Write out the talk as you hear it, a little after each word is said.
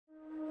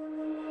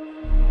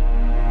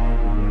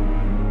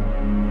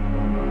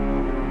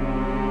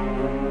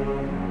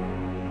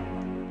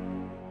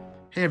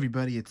Hey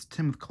everybody, it's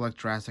Tim with Collect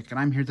Jurassic, and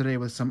I'm here today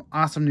with some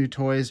awesome new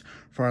toys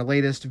for our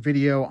latest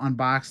video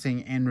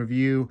unboxing and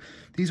review.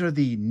 These are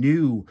the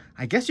new,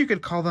 I guess you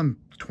could call them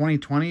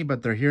 2020,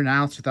 but they're here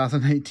now, it's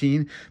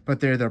 2018,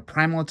 but they're the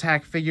Primal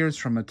Attack figures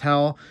from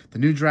Mattel, the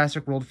new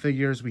Jurassic World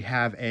figures. We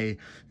have a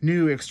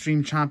new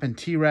Extreme Chompin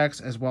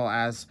T-Rex, as well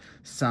as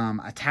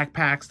some attack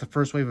packs, the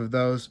first wave of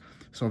those.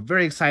 So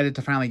very excited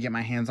to finally get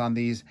my hands on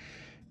these,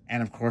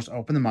 and of course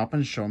open them up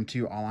and show them to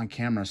you all on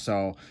camera.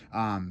 So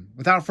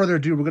without further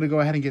ado, we're going to go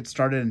ahead and get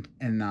started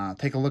and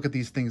take a look at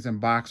these things in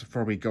box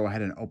before we go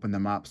ahead and open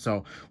them up.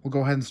 So we'll go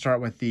ahead and start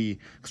with the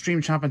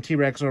Extreme Chompin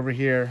T-Rex over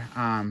here.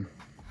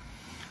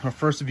 Our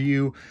first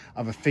view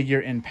of a figure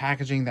in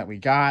packaging that we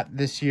got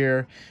this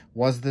year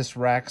was this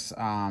Rex.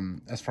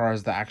 As far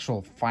as the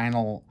actual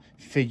final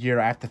figure,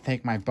 I have to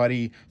thank my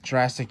buddy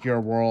Jurassic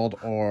World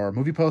or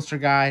Movie Poster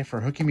Guy for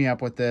hooking me up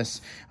with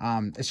this.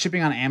 It's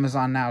shipping on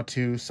Amazon now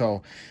too,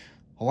 so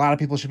a lot of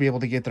people should be able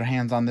to get their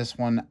hands on this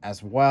one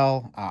as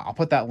well. I'll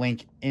put that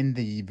link in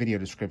the video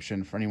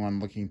description for anyone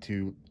looking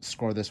to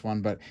score this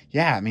one. But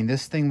yeah, I mean,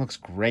 this thing looks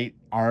great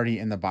already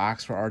in the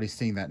box. We're already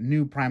seeing that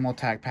new Primal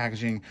Attack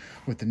packaging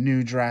with the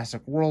new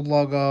Jurassic World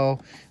logo,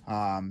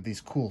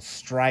 these cool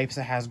stripes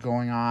it has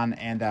going on,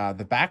 and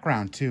the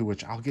background too,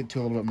 which I'll get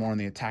to a little bit more in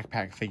the attack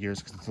pack figures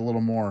because it's a little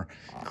more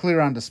clear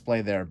on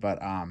display there. But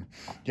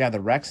yeah,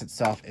 the Rex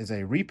itself is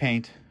a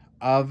repaint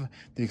of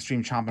the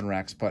Extreme Chompin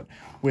Rex, but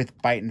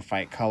with bite and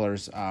fight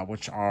colors,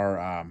 which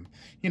are,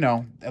 you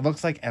know, it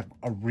looks like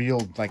a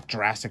real, like,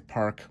 Jurassic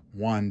Park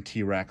 1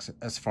 T-Rex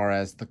as far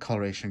as the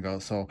coloration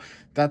goes. So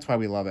that's why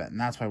we love it, and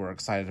that's why we're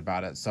excited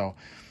about it. So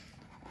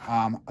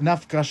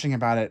enough gushing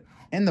about it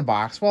in the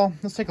box. Well,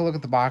 let's take a look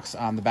at the box.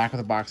 The back of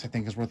the box, I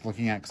think, is worth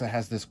looking at because it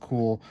has this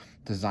cool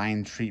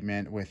design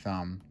treatment with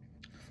kind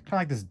of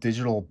like this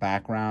digital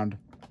background.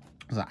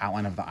 There's an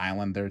outline of the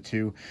island there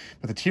too,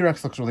 but the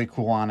T-Rex looks really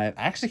cool on it.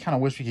 I actually kind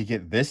of wish we could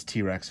get this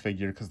T-Rex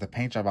figure because the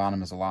paint job on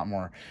him is a lot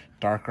more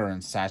darker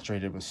and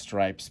saturated with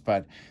stripes,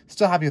 but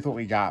still happy with what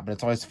we got. But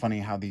it's always funny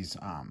how these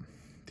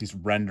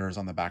renders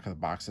on the back of the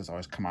boxes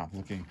always come out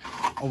looking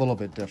a little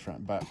bit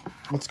different. But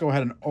let's go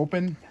ahead and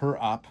open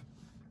her up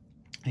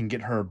and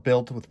get her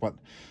built with what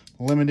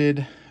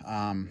limited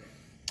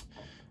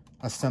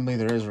assembly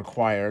there is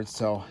required.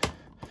 So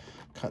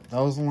cut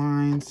those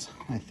lines.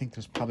 I think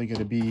there's probably going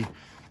to be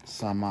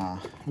some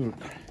ooh,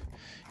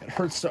 it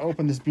hurts to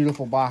open this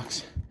beautiful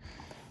box,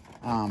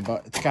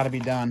 but it's got to be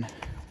done,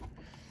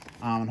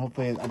 and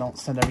hopefully I don't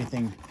send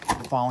everything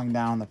falling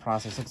down in the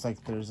process. Looks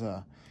like there's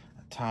a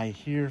tie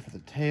here for the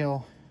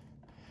tail.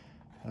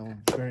 I'll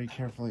very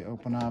carefully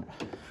open up.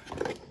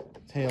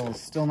 Tail is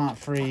still not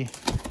free.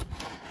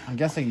 I'm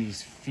guessing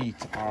these feet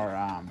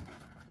are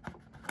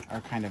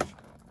kind of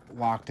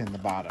locked in the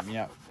bottom.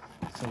 Yep.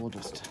 So we'll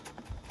just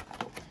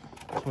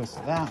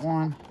twist that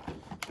one.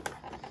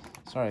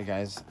 Sorry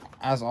guys,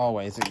 as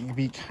always, it can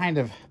be kind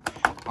of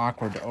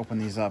awkward to open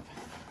these up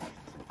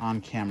on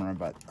camera,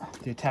 but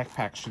the attack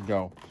pack should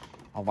go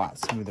a lot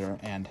smoother,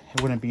 and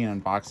it wouldn't be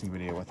an unboxing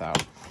video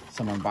without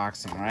some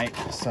unboxing, right?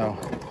 So,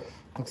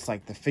 looks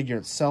like the figure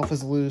itself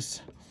is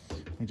loose.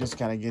 We just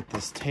gotta get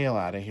this tail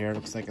out of here.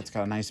 Looks like it's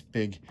got a nice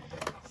big,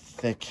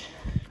 thick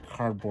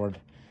cardboard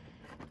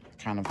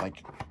kind of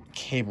like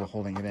cable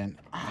holding it in.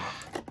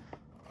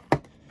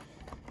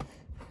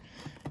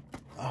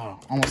 Oh,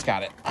 almost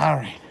got it. All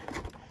right.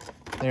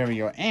 There we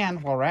go.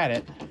 And while we're at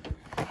it,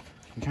 you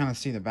can kind of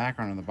see the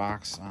background of the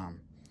box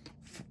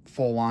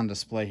full on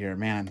display here.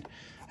 Man,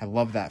 I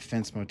love that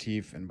fence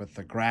motif and with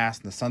the grass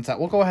and the sunset.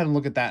 We'll go ahead and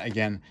look at that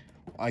again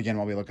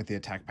while we look at the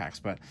attack packs.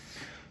 But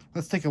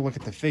let's take a look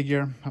at the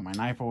figure. Put my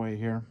knife away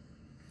here.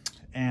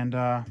 And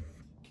a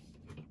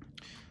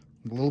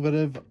little bit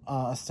of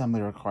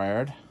assembly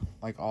required,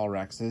 like all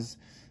Rexes.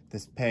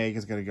 This peg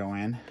is going to go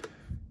in.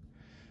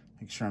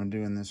 Make sure I'm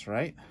doing this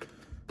right.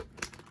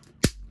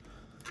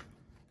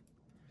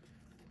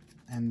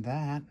 And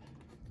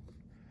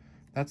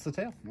that's the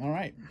tail. All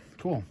right,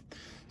 cool.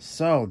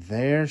 So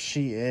there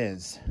she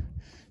is,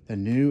 the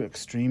new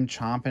Extreme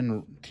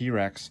Chompin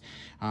T-Rex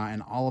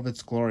in all of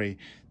its glory.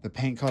 The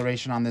paint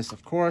coloration on this,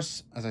 of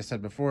course, as I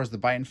said before, is the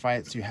bite and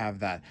fight. So you have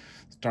that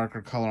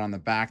darker color on the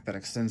back that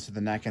extends to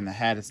the neck and the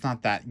head. It's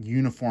not that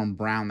uniform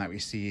brown that we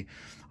see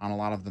on a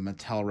lot of the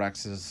Mattel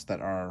Rexes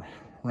that are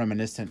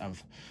reminiscent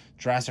of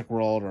Jurassic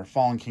World or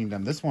Fallen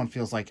Kingdom. This one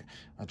feels like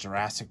a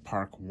Jurassic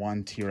Park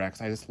 1 T-Rex.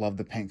 I just love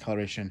the paint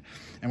coloration.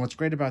 And what's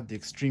great about the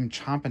Extreme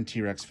Chompin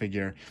T-Rex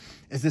figure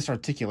is this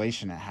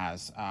articulation it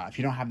has. If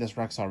you don't have this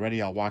Rex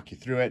already, I'll walk you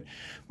through it.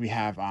 We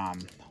have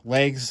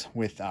legs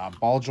with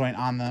ball joint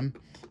on them.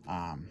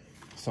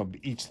 So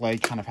each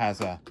leg kind of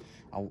has a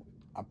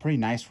pretty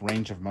nice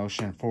range of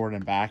motion forward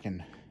and back,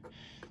 and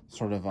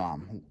sort of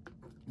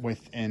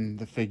within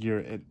the figure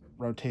it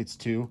rotates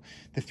too.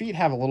 The feet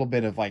have a little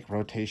bit of like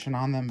rotation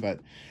on them,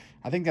 but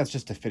I think that's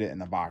just to fit it in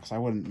the box. I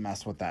wouldn't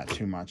mess with that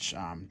too much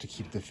to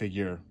keep the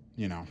figure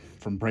you know,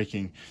 from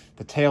breaking.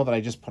 The tail that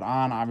I just put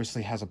on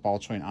obviously has a ball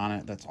joint on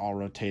it that's all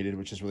rotated,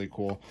 which is really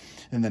cool.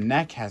 And the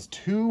neck has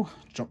two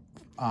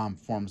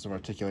forms of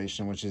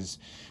articulation, which is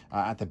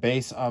at the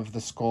base of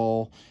the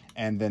skull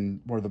and then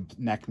where the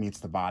neck meets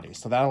the body.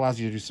 So that allows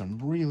you to do some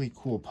really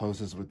cool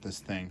poses with this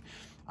thing.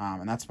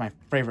 And that's my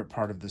favorite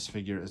part of this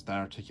figure, is that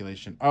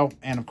articulation. Oh,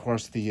 and of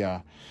course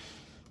the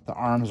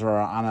arms are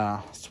on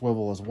a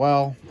swivel as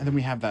well. And then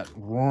we have that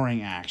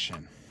roaring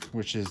action,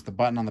 which is the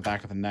button on the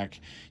back of the neck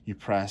you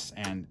press,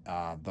 and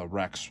the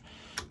Rex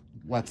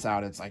lets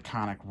out its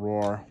iconic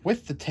roar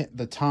with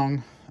the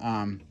tongue.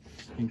 You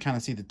can kind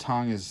of see the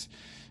tongue is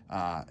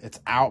it's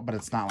out, but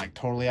it's not like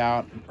totally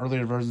out.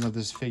 Earlier versions of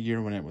this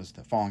figure, when it was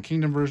the Fallen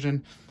Kingdom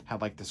version,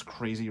 had like this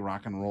crazy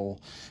rock and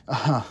roll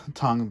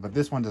tongue, but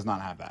this one does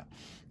not have that.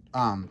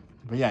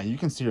 But yeah, you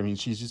can see her. I mean,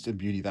 she's just a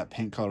beauty. That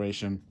paint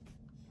coloration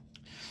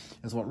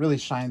is what really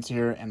shines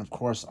here. And of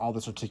course, all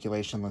this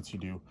articulation lets you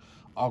do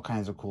all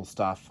kinds of cool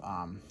stuff,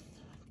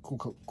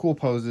 cool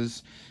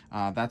poses.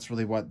 That's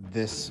really what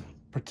this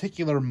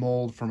particular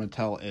mold for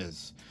Mattel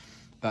is.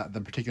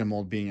 The particular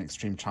mold being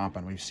Extreme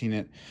Chompin. We've seen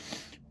it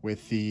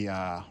with the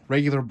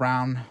regular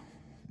brown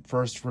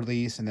first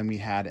release, and then we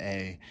had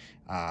a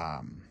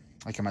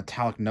like a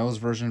metallic nose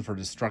version for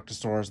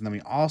Destructosaurs, and then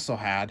we also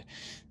had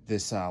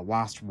this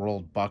Lost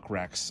World Buck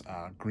Rex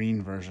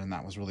green version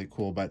that was really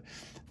cool. But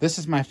this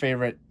is my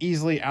favorite,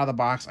 easily out of the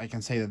box. I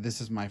can say that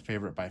this is my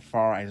favorite by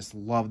far. I just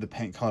love the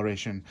paint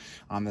coloration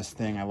on this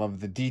thing. I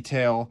love the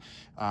detail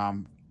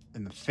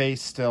in the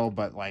face still,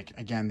 but like,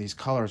 again, these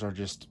colors are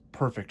just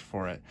perfect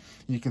for it.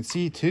 You can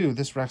see too,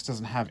 this Rex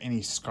doesn't have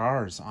any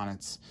scars on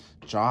its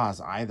jaws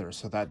either,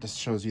 so that just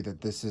shows you that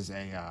this is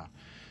a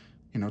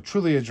you know,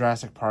 truly a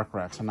Jurassic Park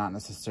Rex and not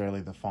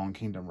necessarily the Fallen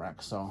Kingdom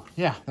Rex. So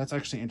yeah, that's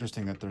actually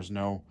interesting that there's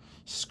no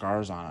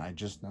scars on it. I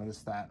just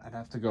noticed that. I'd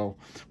have to go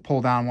pull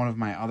down one of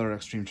my other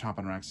Extreme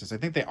Chompin Rexes. I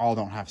think they all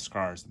don't have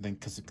scars, I think,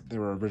 because they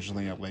were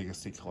originally a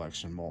Legacy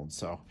Collection mold.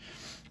 So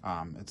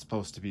it's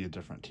supposed to be a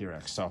different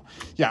T-Rex. So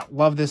yeah,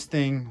 love this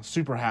thing.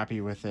 Super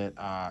happy with it.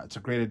 It's a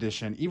great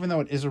addition. Even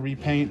though it is a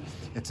repaint,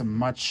 it's a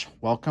much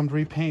welcomed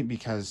repaint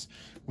because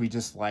we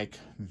just like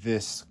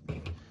this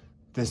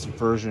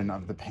version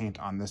of the paint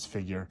on this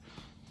figure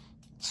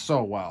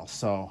so well.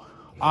 So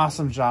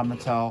awesome job,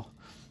 Mattel.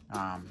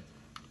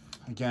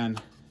 Again,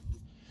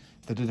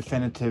 the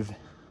definitive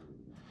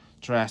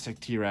Jurassic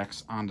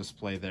T-Rex on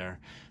display there.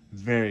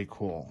 Very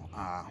cool.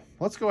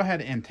 Let's go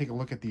ahead and take a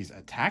look at these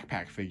attack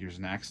pack figures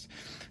next.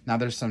 Now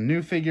there's some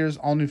new figures,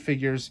 all new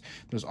figures.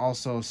 There's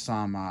also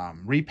some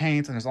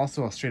repaints, and there's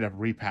also a straight up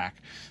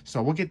repack.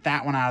 So we'll get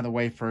that one out of the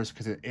way first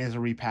because it is a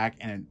repack,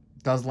 and it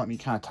does let me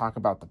kind of talk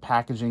about the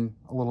packaging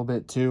a little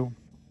bit too.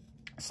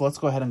 So let's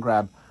go ahead and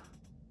grab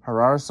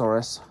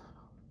Herrerasaurus.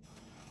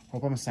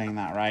 Hope I'm saying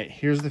that right.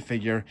 Here's the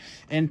figure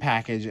in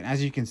package, and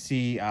as you can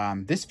see,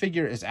 this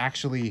figure is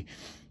actually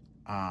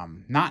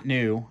not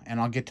new, and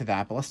I'll get to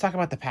that, but let's talk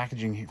about the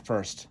packaging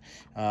first.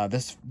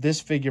 This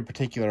figure in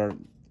particular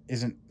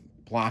isn't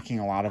blocking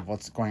a lot of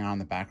what's going on in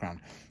the background.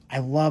 I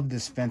love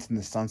this fence in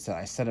the sunset.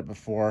 I said it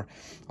before,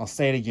 I'll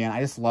say it again. I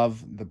just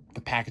love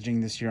the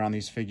packaging this year on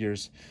these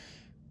figures.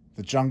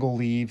 The jungle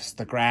leaves,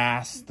 the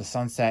grass, the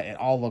sunset, it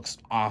all looks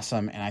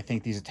awesome. And I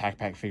think these attack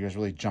pack figures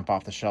really jump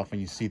off the shelf when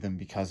you see them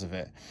because of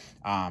it.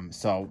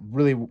 So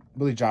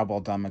really job well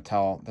done,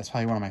 Mattel. That's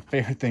probably one of my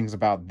favorite things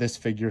about this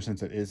figure,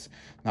 since it is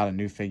not a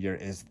new figure,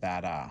 is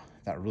that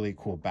that really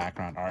cool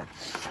background art.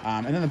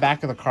 And then the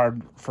back of the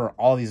card for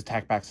all these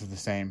attack packs is the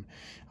same.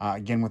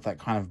 Again, with that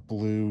kind of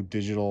blue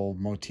digital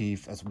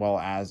motif, as well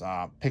as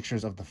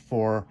pictures of the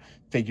 4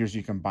 figures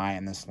you can buy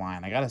in this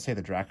line. I gotta say,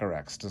 the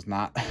Dracorex does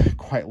not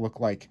quite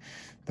look like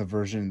the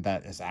version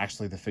that is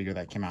actually the figure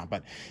that came out.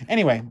 But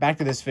anyway, back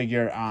to this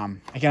figure.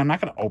 Again, I'm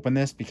not gonna open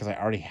this because I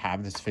already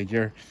have this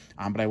figure,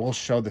 but I will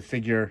show the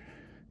figure.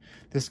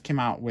 This came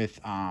out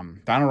with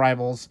Dino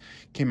Rivals,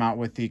 came out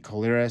with the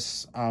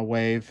Callovosaurus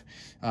wave,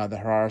 the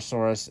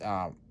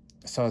Herrerasaurus.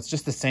 So it's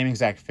just the same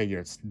exact figure.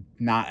 It's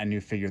not a new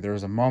figure. There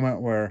was a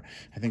moment where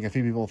I think a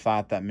few people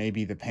thought that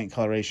maybe the paint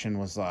coloration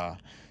was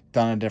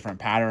done a different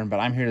pattern,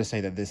 but I'm here to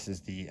say that this is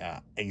the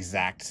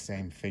exact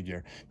same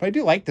figure. But I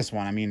do like this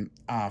one. I mean,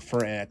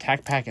 for an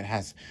attack pack, it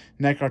has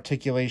neck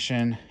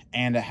articulation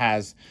and it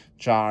has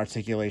jaw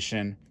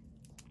articulation.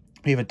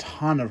 We have a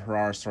ton of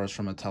Herrerasaurus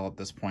from Mattel at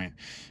this point.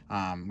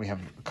 We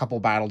have a couple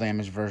battle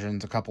damage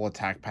versions, a couple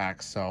attack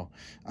packs, so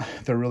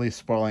they're really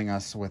spoiling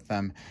us with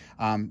them.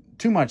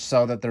 Too much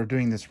so that they're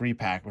doing this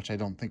repack, which I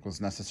don't think was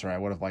necessary. I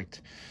would have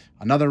liked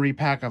another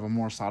repack of a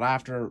more sought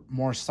after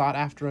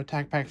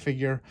attack pack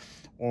figure,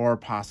 or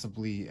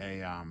possibly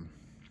a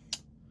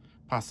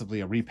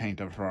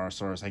repaint of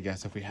Herrerasaurus, I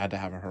guess, if we had to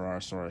have a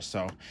Herrerasaurus.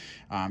 So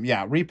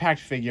yeah,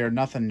 repacked figure,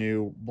 nothing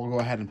new. We'll go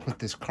ahead and put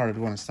this carded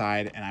one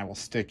aside, and I will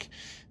stick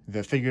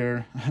the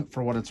figure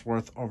for what it's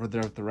worth over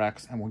there with the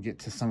Rex, and we'll get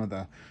to some of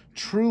the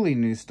truly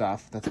new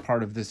stuff that's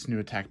part of this new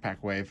attack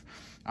pack wave,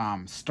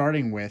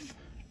 starting with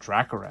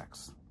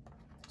Dracorex.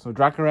 So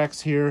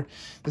Dracorex here,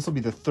 this will be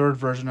the 3rd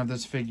version of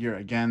this figure.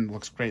 Again,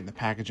 looks great in the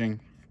packaging.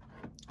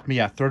 But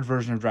yeah, third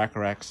version of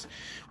Dracorex.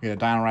 We had a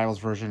Dino Rivals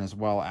version as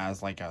well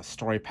as like a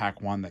story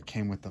pack one that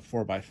came with the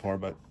 4x4.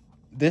 But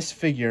this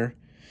figure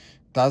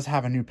does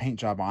have a new paint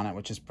job on it,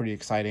 which is pretty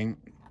exciting.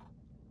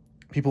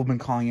 People have been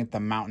calling it the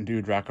Mountain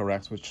Dew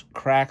Dracorex, which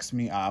cracks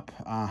me up.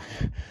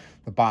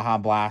 The Baja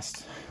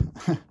Blast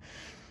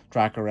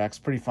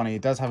Dracorex, pretty funny.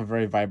 It does have a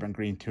very vibrant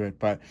green to it,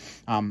 but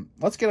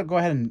let's go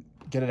ahead and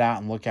get it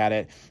out and look at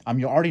it.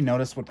 You'll already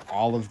notice with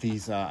all of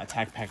these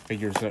attack pack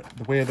figures that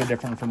the way they're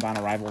different from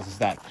Dino Rivals is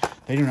that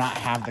they do not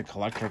have the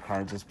collector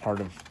cards as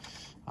part of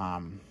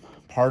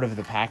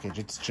the package.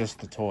 It's just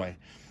the toy.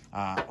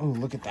 Oh,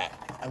 look at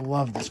that. I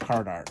love this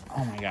card art.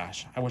 Oh my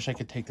gosh. I wish I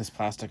could take this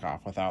plastic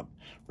off without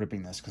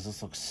ripping this because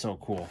this looks so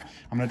cool.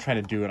 I'm going to try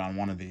to do it on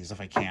one of these if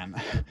I can.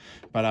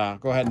 But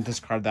go ahead and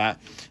discard that.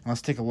 And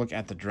let's take a look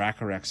at the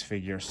Dracorex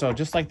figure. So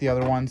just like the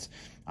other ones,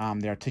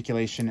 the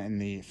articulation in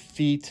the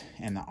feet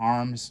and the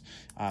arms,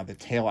 the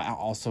tail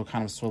also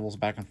kind of swivels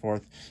back and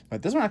forth.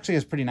 But this one actually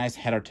has pretty nice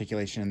head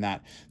articulation in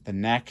that the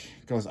neck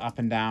goes up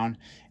and down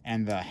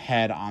and the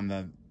head on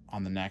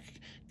the neck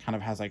kind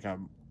of has like a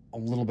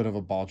little bit of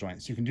a ball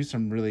joint. So you can do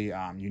some really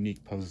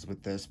unique poses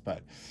with this,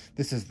 but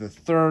this is the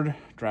third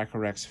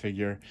Dracorex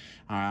figure.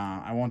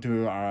 I won't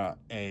do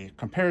a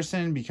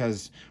comparison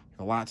because we have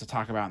a lot to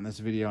talk about in this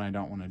video and I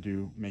don't want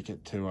to make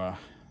it to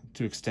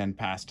extend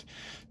past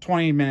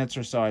 20 minutes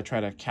or so. I try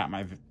to cap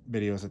my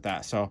videos at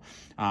that. So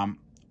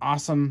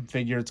awesome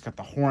figure. It's got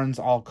the horns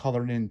all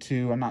colored in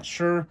too. I'm not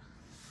sure.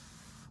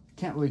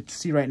 Can't really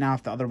see right now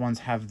if the other ones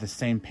have the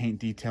same paint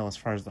detail as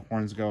far as the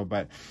horns go,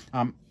 but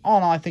all in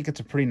all, I think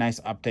it's a pretty nice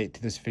update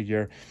to this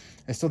figure.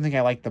 I still think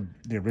I like the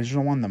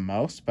original one the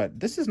most, but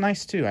this is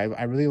nice too.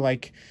 I really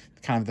like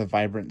kind of the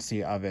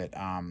vibrancy of it,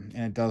 and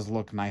it does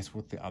look nice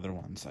with the other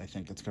ones. I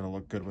think it's going to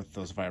look good with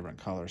those vibrant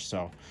colors.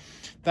 So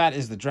that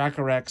is the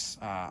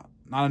Dracorex.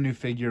 Not a new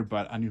figure,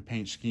 but a new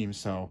paint scheme,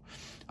 so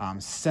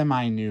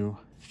semi-new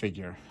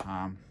figure.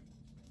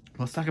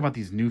 Let's talk about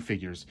these new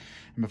figures.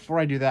 And before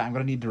I do that, I'm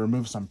going to need to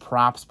remove some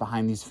props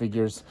behind these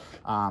figures.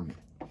 I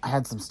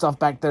had some stuff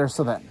back there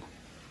so that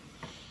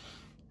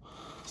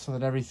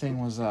everything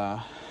was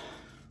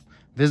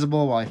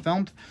visible while I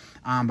filmed.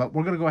 But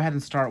we're going to go ahead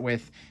and start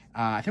with,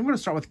 I think we're going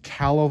to start with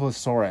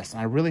Callovosaurus.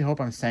 And I really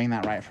hope I'm saying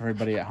that right for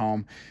everybody at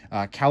home.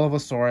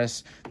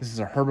 Callovosaurus, this is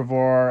a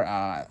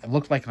herbivore. It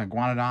looked like an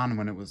iguanodon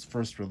when it was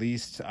first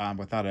released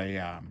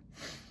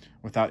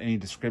without any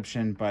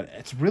description, but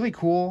it's really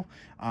cool.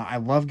 I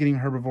love getting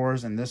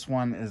herbivores, and this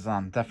one is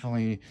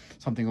definitely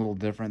something a little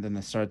different than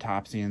the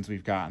ceratopsians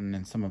we've gotten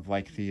and some of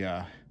like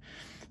the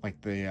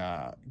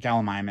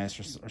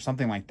Gallimimus or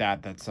something like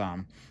that. That's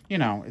you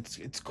know,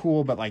 it's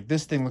cool, but like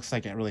this thing looks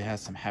like it really has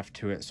some heft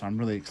to it, so I'm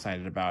really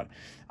excited about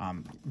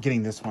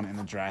getting this one in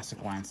the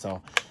Jurassic line.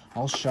 So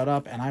I'll shut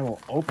up and I will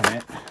open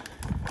it.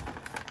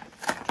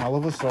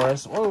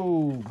 Callovosaurus,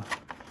 whoa,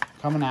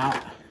 coming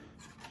out.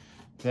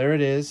 There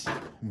it is.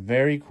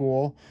 Very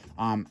cool.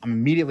 I'm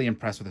immediately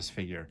impressed with this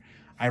figure.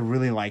 I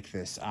really like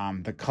this.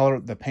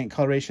 The paint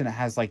coloration, it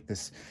has like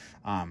this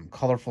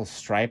colorful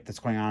stripe that's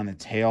going on in the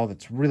tail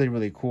that's really,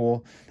 really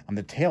cool.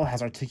 The tail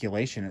has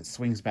articulation. It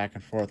swings back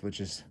and forth, which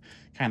is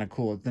kind of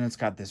cool. Then it's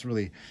got this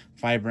really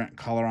vibrant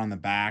color on the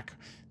back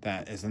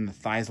that is in the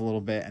thighs a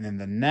little bit. And then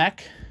the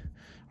neck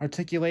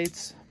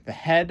articulates. The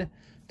head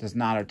does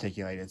not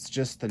articulate. It's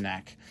just the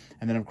neck.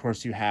 And then, of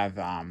course, you have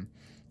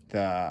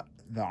the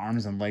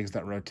arms and legs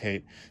that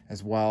rotate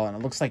as well, and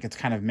it looks like it's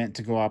kind of meant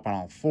to go up on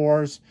all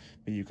fours,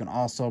 but you can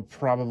also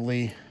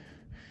probably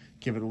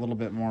give it a little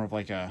bit more of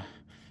like a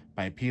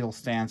bipedal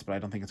stance, but I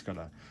don't think it's going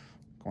to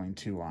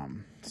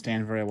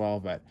stand very well.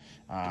 But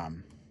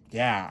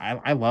yeah,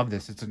 I love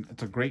this. It's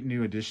a great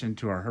new addition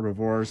to our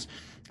herbivores.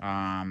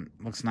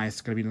 Looks nice.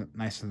 It's going to be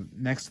nice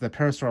next to the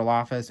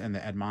Herrerasaurus and the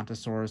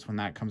Edmontosaurus when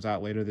that comes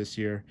out later this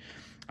year.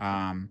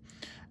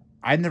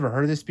 I'd never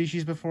heard of this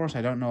species before, so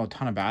I don't know a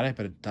ton about it,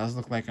 but it does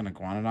look like an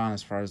iguanodon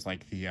as far as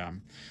like the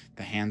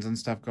hands and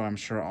stuff go. I'm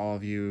sure all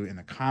of you in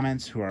the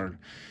comments who are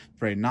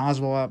very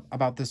knowledgeable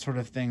about this sort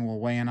of thing will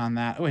weigh in on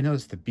that. Oh, I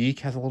noticed the beak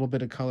has a little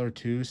bit of color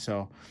too,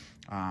 so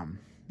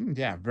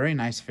yeah, very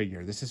nice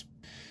figure.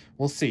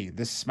 We'll see.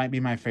 This might be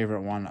my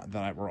favorite one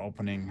that we're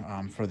opening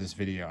for this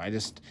video. I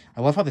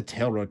love how the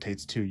tail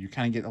rotates too. You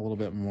kind of get a little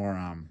bit more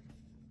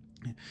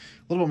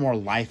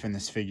life in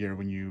this figure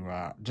when you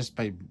just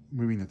by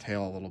moving the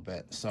tail a little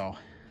bit. So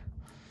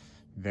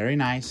very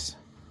nice.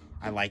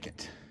 I like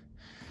it.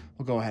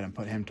 We'll go ahead and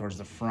put him towards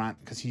the front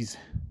because he's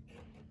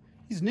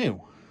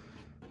new.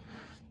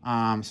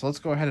 So let's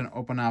go ahead and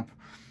open up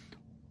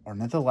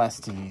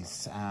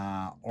Ornitholestes.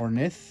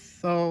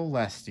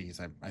 Ornitholestes.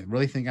 I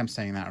really think I'm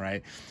saying that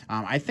right.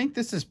 I think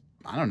this is,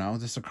 I don't know,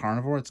 this is a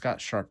carnivore. It's got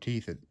sharp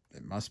teeth. It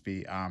must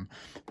be.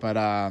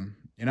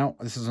 You know,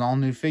 this is an all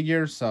new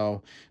figure,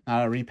 so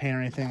not a repaint or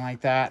anything like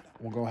that.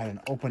 We'll go ahead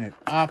and open it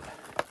up.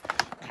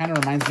 Kind of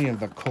reminds me of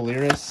the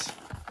Coleris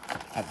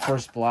at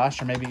first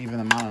blush, or maybe even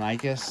the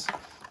Mountanicus.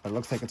 But it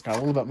looks like it's got a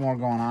little bit more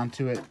going on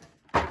to it.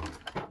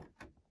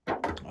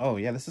 Oh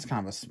yeah, this is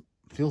kind of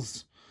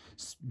feels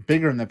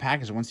bigger in the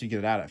package. Once you get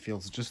it out, it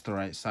feels just the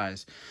right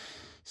size.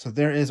 So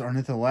there is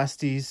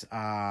Ornitholestes.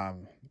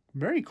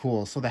 Very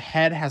cool. So the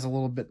head has a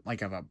little bit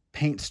like of a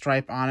paint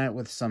stripe on it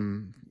with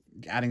some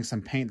adding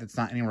some paint that's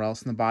not anywhere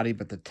else in the body,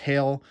 but the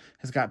tail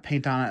has got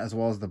paint on it as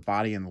well as the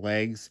body and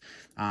legs.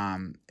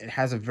 It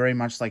has a very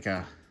much like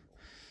a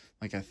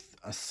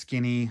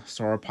skinny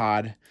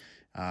sauropod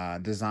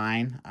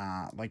design,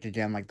 like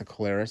again like the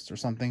Collarist or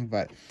something,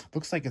 but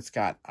looks like it's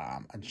got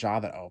a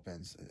jaw that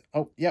opens.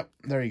 Oh, yep,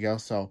 there you go.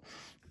 So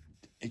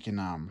it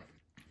can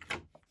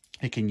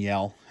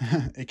yell,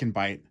 it can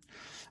bite.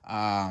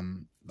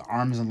 The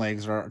arms and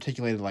legs are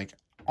articulated like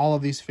all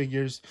of these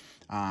figures.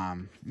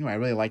 Anyway, I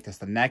really like this.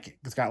 The neck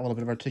has got a little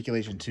bit of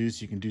articulation too,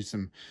 so you can do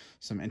some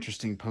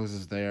interesting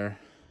poses there.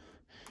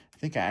 I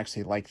think I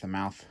actually like the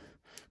mouth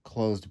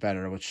closed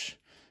better, which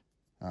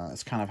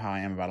is kind of how I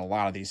am about a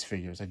lot of these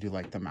figures. I do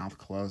like the mouth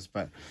closed,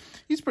 but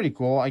he's pretty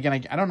cool.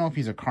 Again, I don't know if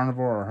he's a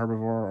carnivore or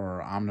herbivore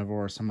or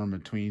omnivore or somewhere in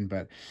between,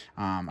 but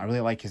I really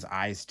like his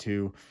eyes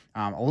too.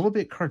 A little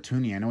bit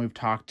cartoony. I know we've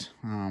talked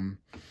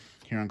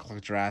here on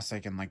Collect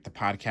Jurassic and like the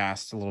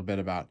podcast a little bit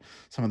about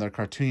some of the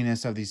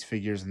cartooniness of these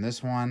figures, and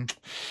this one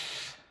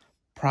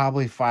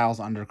probably files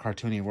under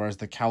cartoony, whereas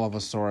the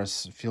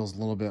Callovosaurus feels a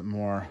little bit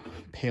more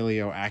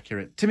paleo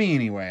accurate to me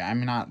anyway.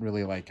 I'm not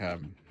really like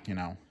you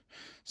know,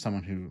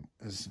 someone who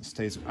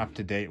stays up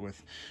to date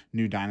with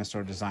new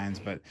dinosaur designs,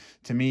 but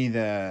to me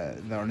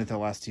the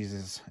Ornitholestes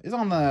is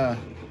on the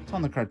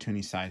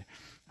cartoony side.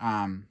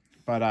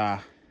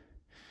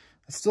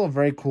 It's still a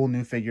very cool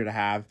new figure to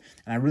have,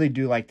 and I really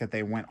do like that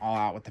they went all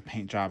out with the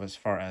paint job as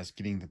far as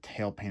getting the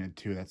tail painted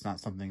too. That's not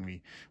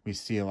something we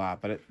see a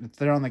lot, but it's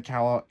there on the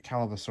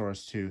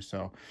Callovosaurus too.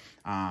 So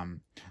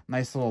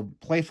nice little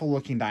playful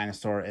looking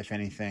dinosaur, if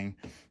anything.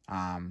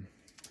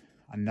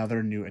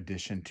 Another new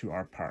addition to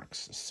our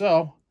parks.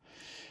 So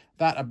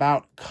that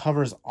about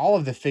covers all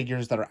of the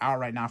figures that are out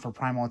right now for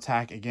Primal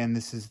Attack. Again,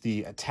 this is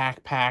the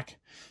attack pack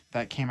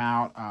that came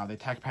out, the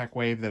attack pack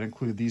wave that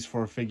included these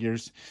 4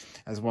 figures,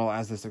 as well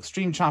as this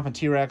Extreme Chompin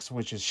T-Rex,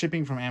 which is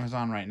shipping from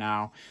Amazon right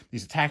now.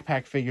 These attack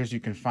pack figures you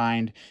can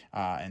find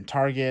in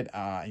Target.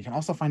 You can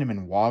also find them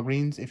in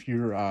Walgreens if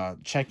you're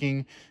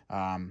checking.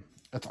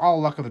 It's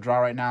all luck of the draw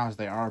right now, as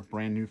they are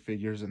brand new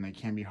figures and they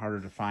can be harder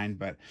to find.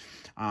 But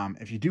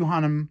if you do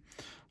hunt them,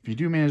 if you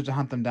do manage to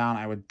hunt them down,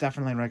 I would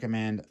definitely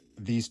recommend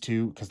these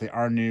 2 because they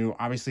are new.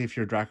 Obviously, if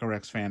you're a Draco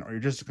Rex fan or you're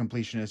just a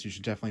completionist, you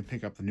should definitely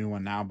pick up the new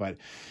one now. But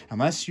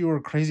unless you're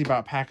crazy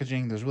about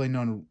packaging, there's really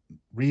no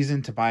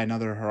reason to buy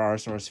another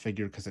Herrerasaurus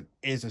figure because it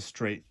is a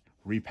straight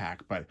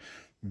repack. But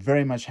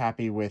very much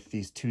happy with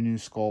these 2 new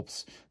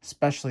sculpts,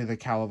 especially the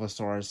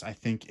Callovosaurus. I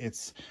think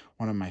it's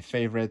one of my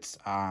favorites.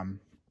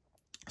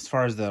 As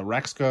far as the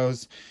Rex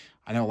goes,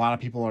 I know a lot of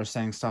people are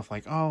saying stuff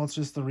like, oh, it's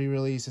just the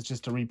re-release, it's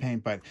just a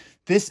repaint, but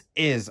this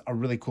is a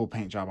really cool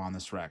paint job on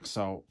this Rex.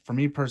 So for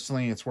me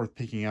personally, it's worth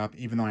picking up,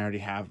 even though I already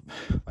have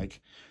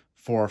like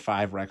 4 or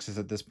 5 Rexes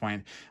at this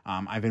point.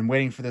 I've been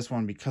waiting for this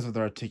one because of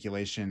the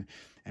articulation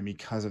and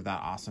because of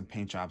that awesome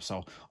paint job.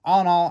 So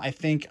all in all, I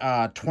think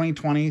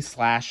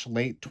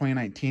 2020/late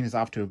 2019 is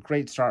off to a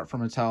great start for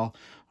Mattel.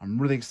 I'm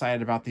really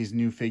excited about these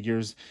new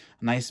figures.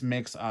 A nice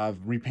mix of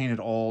repainted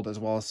old as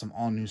well as some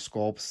all new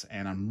sculpts.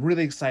 And I'm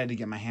really excited to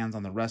get my hands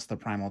on the rest of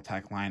the Primal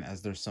Attack line,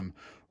 as there's some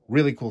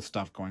really cool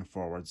stuff going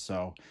forward.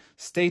 So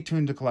stay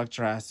tuned to Collect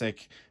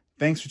Jurassic.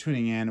 Thanks for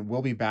tuning in.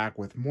 We'll be back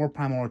with more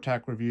Primal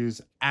Attack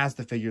reviews as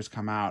the figures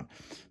come out.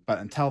 But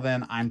until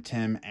then, I'm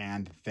Tim,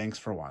 and thanks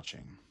for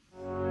watching.